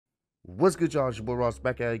What's good, y'all? It's your boy Ross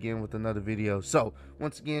back at it again with another video. So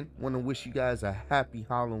once again, want to wish you guys a happy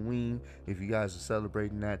Halloween if you guys are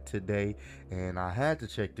celebrating that today. And I had to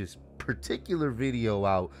check this particular video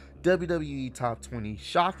out, WWE Top 20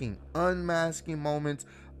 Shocking Unmasking Moments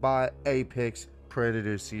by Apex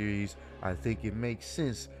Predator series. I think it makes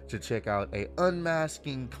sense to check out a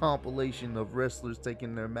unmasking compilation of wrestlers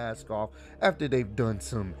taking their mask off after they've done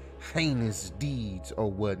some heinous deeds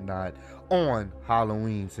or whatnot on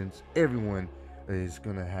Halloween, since everyone is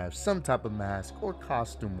gonna have some type of mask or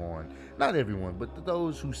costume on. Not everyone, but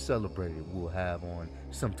those who celebrate it will have on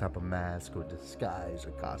some type of mask or disguise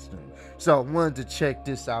or costume. So I wanted to check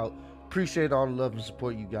this out. Appreciate all the love and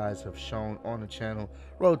support you guys have shown on the channel.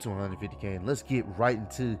 Road to 150K, and let's get right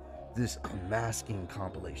into this unmasking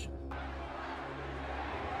compilation.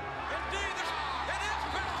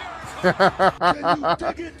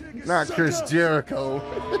 Not Chris Jericho.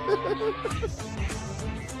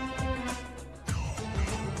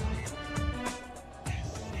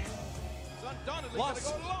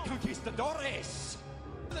 Los Conquistadores.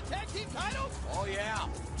 The tag team titles? Oh yeah.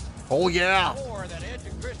 Oh yeah. Or that Edge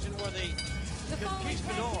and Christian were the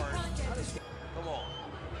Conquistadors. Come on.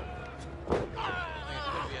 I think it's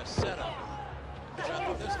going to be a setup. I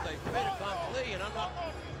thought this they made it complete, and I'm not.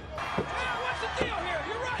 What's the deal here?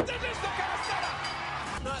 You're right. This is the kind of setup.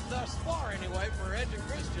 Not thus far, anyway, for Edge and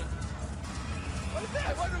Christian. What is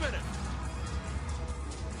that? Wait a minute.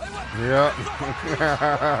 Hey, what? Yeah.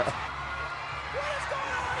 What is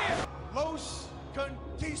going on here? Los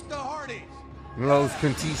Conquistadores. Los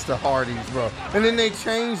Contista Hardys, bro. And then they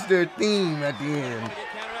changed their theme at the end.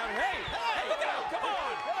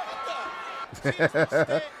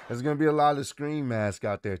 There's gonna be a lot of Scream masks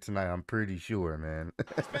out there tonight, I'm pretty sure, man.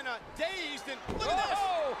 It's been a dazed and look at this.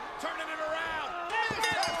 Oh, turning it around.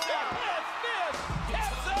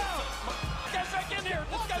 Get back in here.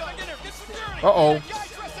 This guy's back in here. Get security. Uh-oh. That guy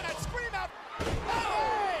dressed in that Scream out.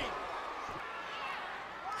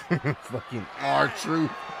 Hey! Fucking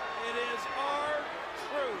R-Truth. It is our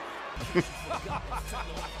truth.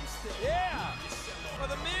 Yeah. For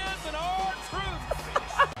the Miz and our truth.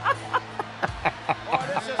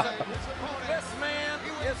 This man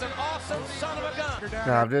is an awesome son of a gun.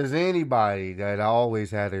 Now, if there's anybody that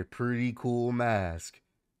always had a pretty cool mask,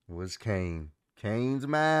 it was Kane. Kane's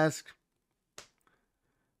mask,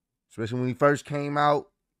 especially when he first came out,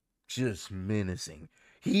 just menacing.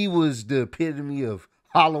 He was the epitome of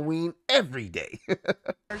Halloween every day. You'd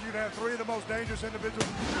have three of the most dangerous individuals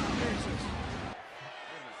in Jesus.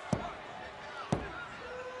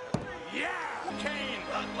 Yeah, Kane.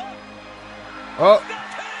 Oh,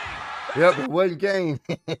 yep, it wasn't Kane.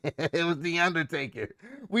 It was The Undertaker.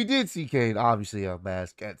 We did see Kane, obviously,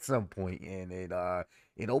 unmasked at some point, and it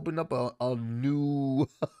opened up a new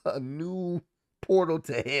portal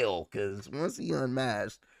to hell, because once he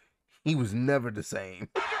unmasked, he was never the same.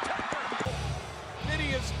 It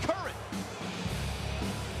is current.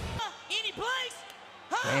 Any place?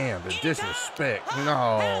 Damn, the disrespect.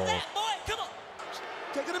 No.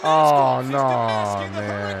 Oh, no,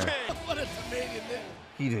 man. What a Canadian man.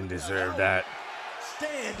 He didn't deserve that.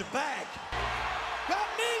 Stand back. Got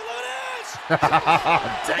me, look at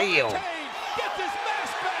this. Damn. Kane, get this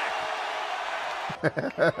mask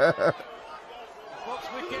back. Folks,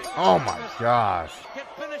 we can't Oh my gosh. Can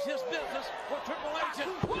finish his business for Triple H.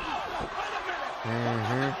 And whoa, wait a minute.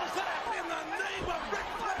 Mm-hmm. What was that in the name of Ric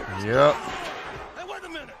Flair? Yep. Hey, wait a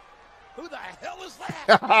minute. Who the hell is that?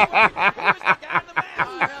 Who is the guy in the mask?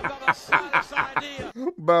 I have got the slightest idea.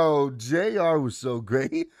 Bro, JR was so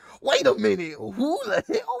great. Wait a minute. Who the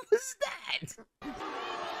hell was that?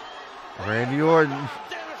 Randy Orton. Damn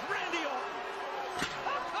it, Randy Orton.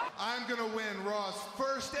 I'm going to win Raw's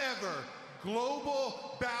first ever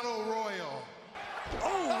Global Battle Royal.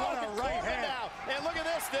 Oh, what a right hand. And look at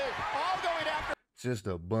this, dude. All going after. Just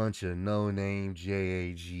a bunch of no-name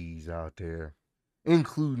JAGs out there,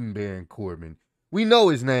 including Baron Corbin. We know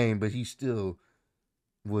his name, but he still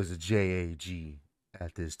was a JAG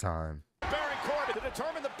at this time. Baron Corbin to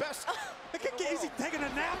determine the best. Is he taking a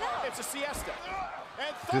nap? It's a siesta.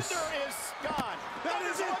 And Thunder is gone. That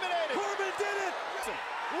is eliminated. Corbin did it.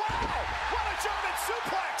 Wow. What a German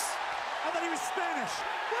suplex. I thought he was Spanish.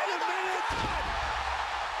 Wait a minute. God.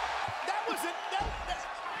 That was it.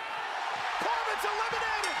 Corbin's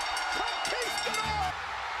eliminated. Conquistador.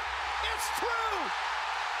 It's true.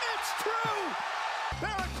 It's true.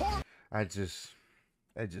 Baron Corbin.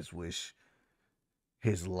 I just wish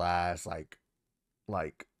his last like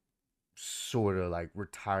sort of like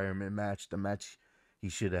retirement match, the match he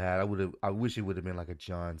should have had, I wish it would have been like a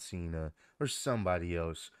John Cena or somebody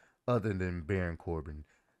else other than Baron Corbin.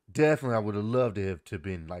 Definitely, I would have loved it to have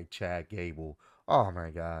been like Chad Gable. Oh my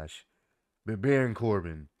gosh. But Baron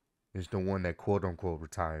Corbin is the one that quote unquote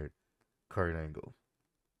retired Kurt Angle.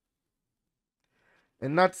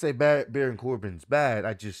 And not to say Baron Corbin's bad,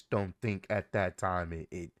 I just don't think at that time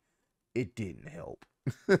it didn't help.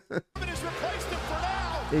 It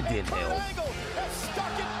didn't help.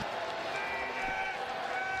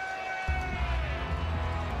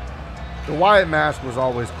 The Wyatt mask was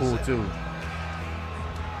always cool too.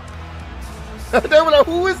 They were like,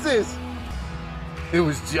 who is this? It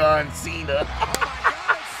was John Cena.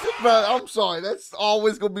 Bro, I'm sorry. That's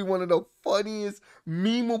always going to be one of the funniest,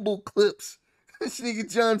 memeable clips. This nigga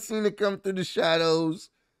John Cena come through the shadows.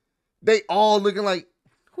 They all looking like,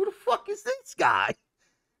 who the fuck is this guy?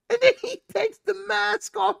 And then he takes the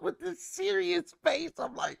mask off with this serious face.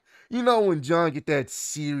 I'm like, you know when John get that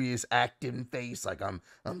serious acting face, like I'm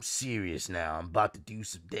serious now. I'm about to do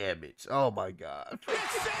some damage. Oh my God.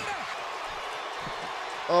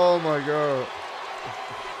 Oh my God.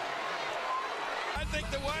 I think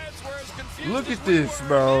the Wyatts were as confused. Look as at we this, were,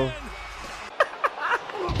 bro.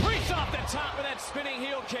 man. Breaks off the top of that spinning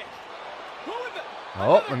heel kick.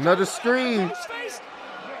 Oh, another scream.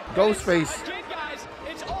 Ghostface. Again, guys,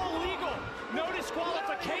 it's all legal. No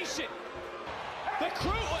disqualification. The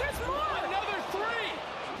crew, another 3.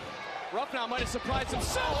 Ruff now might have surprised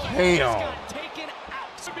himself. Damn. Got taken out.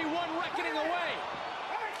 Should be one reckoning away.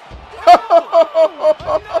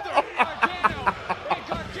 Another Gargano. And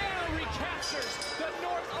Gargano recaptures the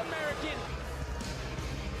North American.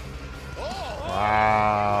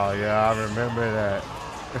 Wow, yeah, I remember that.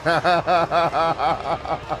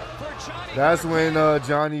 That's when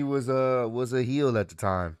Johnny was a heel at the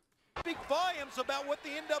time. Speak volumes about what the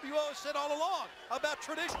NWO said all along about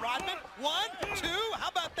tradition. Rodman, 1, 2. How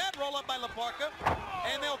about that roll up by La Parka?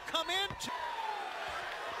 And they'll come in.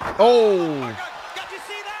 Oh. Got you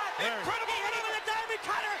see that? Incredible run over the diamond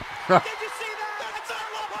cutter. Did you see that? That's not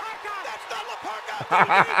La Parka. That's not La Parka.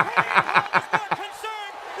 More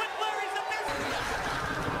concerned with Larry's amazing.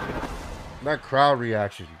 That crowd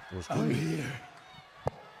reaction was great. I'm here.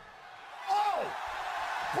 Oh!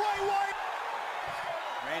 Bray Wyatt.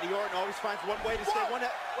 Randy Orton always finds one way to stay one.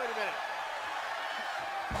 Wait a minute.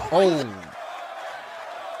 Oh.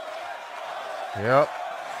 Yep.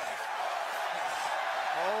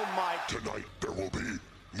 Oh my. Tonight there will be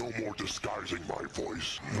no more disguising my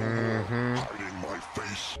voice, no more hiding my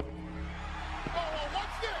face. Oh,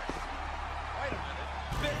 what's this? Wait a minute.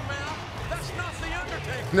 Big mouth. That's not the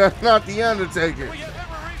Undertaker. That's not the Undertaker. We have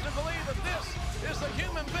every reason to believe that this is a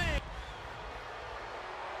human being.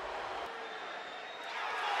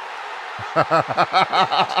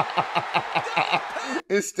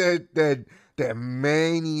 It's that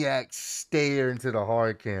maniac stare into the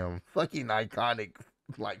hard cam. Fucking iconic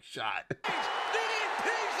like shot. DDP's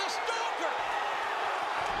the stalker.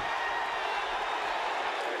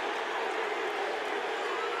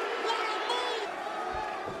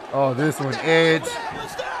 Oh, this one, Edge.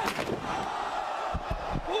 What's that?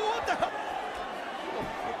 What the hell?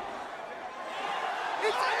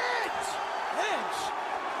 It's Edge.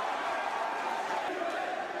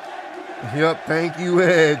 Edge. Yep, thank you,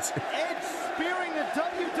 Edge. Edge spearing the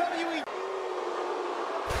WWE.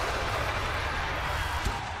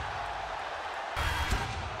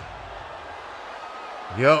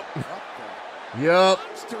 Yep. Yep.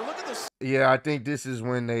 Look at this. Yeah, I think this is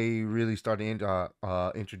when they really started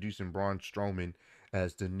introducing Braun Strowman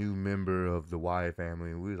as the new member of the Wyatt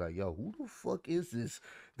family. And we were like, yo, who the fuck is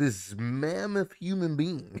this mammoth human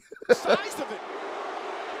being? Size of it.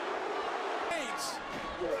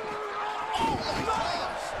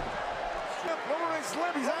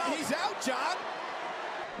 He's out, John.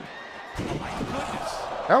 Oh my goodness.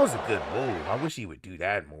 That was a good move. I wish he would do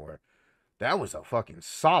that more. That was a fucking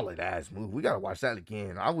solid ass move. We gotta watch that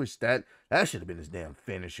again. I wish that should have been his damn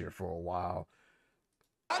finisher for a while.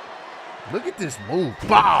 Look at this move.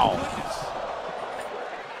 Bow. Look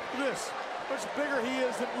at this. Much bigger he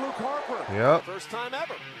is than Luke Harper. Yep. First time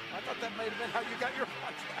ever. I thought that might have been how you got your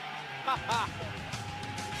contract.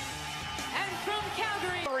 And from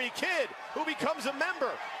Calgary, Kid, who becomes a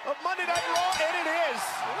member of Monday Night Raw, and it is.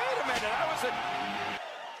 Wait a minute, that was a.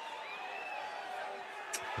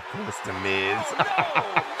 It's the Miz. Miz.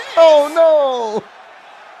 Oh no!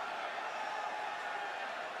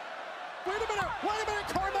 Wait a minute,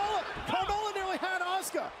 Carmella. Carmella nearly had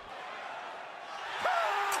Asuka.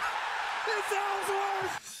 It's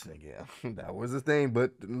Ellsworth. Yeah, that was the thing.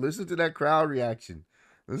 But listen to that crowd reaction.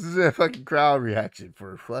 This is a fucking crowd reaction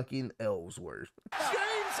for fucking Ellsworth.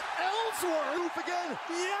 James Ellsworth again.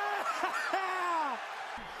 Yeah. Hey,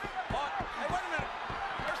 wait a minute.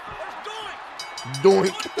 Where's going?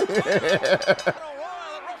 Doink.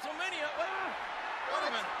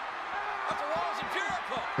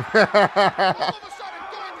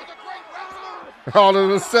 All of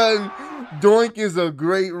a sudden, Doink is a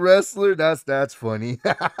great wrestler. That's funny.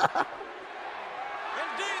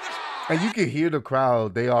 And you can hear the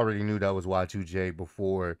crowd. They already knew that was Y2J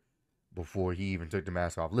before he even took the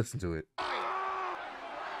mask off. Listen to it.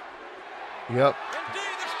 Yep.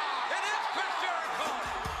 Indeed, it is Chris Jericho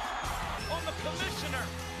on the commissioner.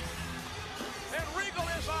 And Regal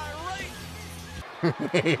is irate. Trying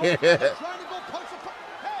to go punch the...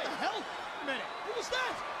 Hey, hell, a minute. What was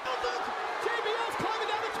that? JBL's climbing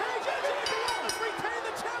down the cage. And JBL has retained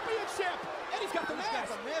the championship. And he's got the mask.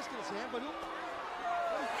 He's got the mask in his hand, but who...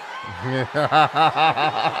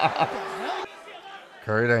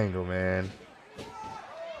 Kurt Angle, man.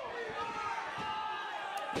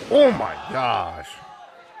 Oh my gosh.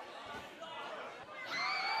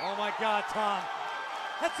 Oh my God, Tom.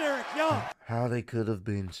 That's Eric Young. How they could have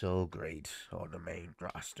been so great on the main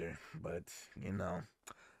roster. But, you know,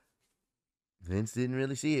 Vince didn't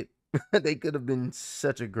really see it. They could have been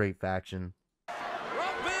such a great faction.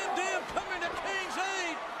 Rob Van Dam coming to King's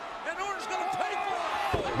aid. And Orton's going to pay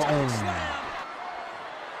for it. Oh, Boom. slam.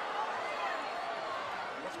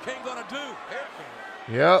 What's King going to do?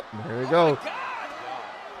 Yep, there we go.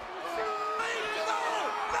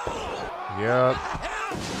 Yep.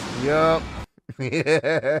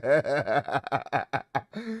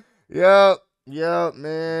 Yep,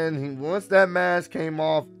 man. Once that mask came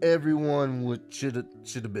off, everyone should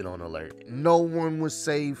have been on alert. No one was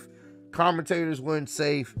safe. Commentators weren't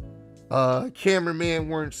safe. Cameramen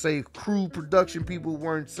weren't safe. Crew production people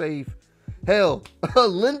weren't safe. Hell,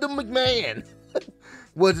 Linda McMahon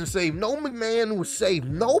wasn't safe. No McMahon was safe.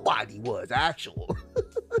 Nobody was, actual.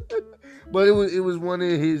 But it was one of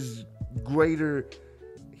his greater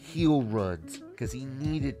heel runs because he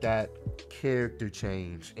needed that character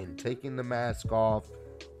change, and taking the mask off,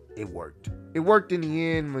 it worked. It worked in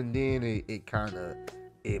the end, but then it kind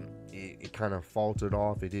of faltered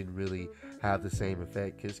off. It didn't really have the same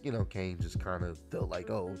effect because, you know, Kane just kind of felt like,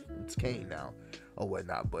 oh, it's Kane now or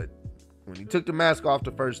whatnot. But when he took the mask off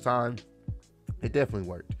the first time, it definitely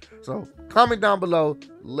worked. So comment down below.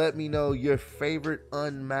 Let me know your favorite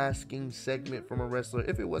unmasking segment from a wrestler,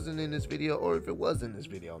 if it wasn't in this video or if it was in this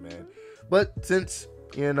video, man. But since,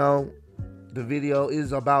 you know, the video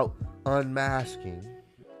is about unmasking.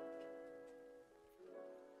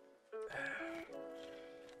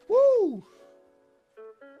 Woo!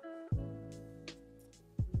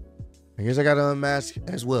 I guess I got to unmask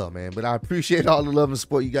as well, man. But I appreciate all the love and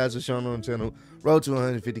support you guys are showing on the channel. Road to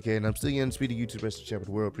 150K, and I'm still the undisputed YouTube wrestling champion of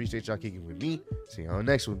the world. Appreciate y'all kicking with me. See you on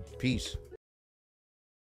the next one. Peace.